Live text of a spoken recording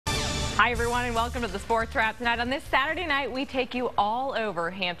Hi everyone and welcome to the Sports Wrap. Tonight on this Saturday night we take you all over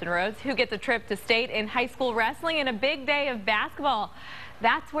Hampton Roads. Who gets a trip to state in high school wrestling and a big day of basketball?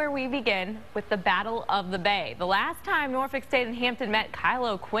 That's where we begin with the Battle of the Bay. The last time Norfolk State and Hampton met,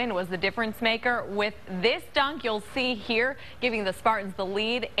 Kylo Quinn was the difference maker with this dunk you'll see here, giving the Spartans the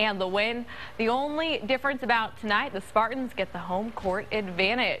lead and the win. The only difference about tonight, the Spartans get the home court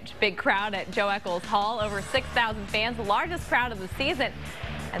advantage. Big crowd at Echols Hall, over 6,000 fans, the largest crowd of the season.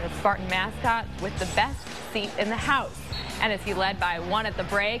 And the Spartan mascot with the best seat in the house. NSU led by 1 at the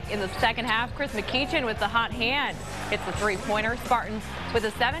break. In the second half, McEachin with the hot hand hits the three-pointer. Spartans with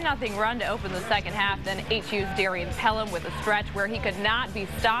a 7-0 run to open the second half. Then HU's Darian Pelham with a stretch where he could not be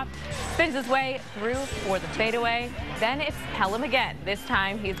stopped. Spins his way through for the fadeaway. Then it's Pelham again. This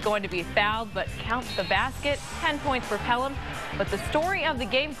time he's going to be fouled, but counts the basket. 10 points for Pelham. But the story of the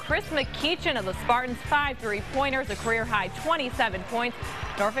game, McEachin of the Spartans, 5 three-pointers, a career-high 27 points.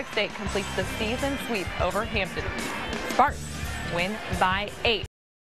 Norfolk State completes the season sweep over Hampton. Spartans win by 8.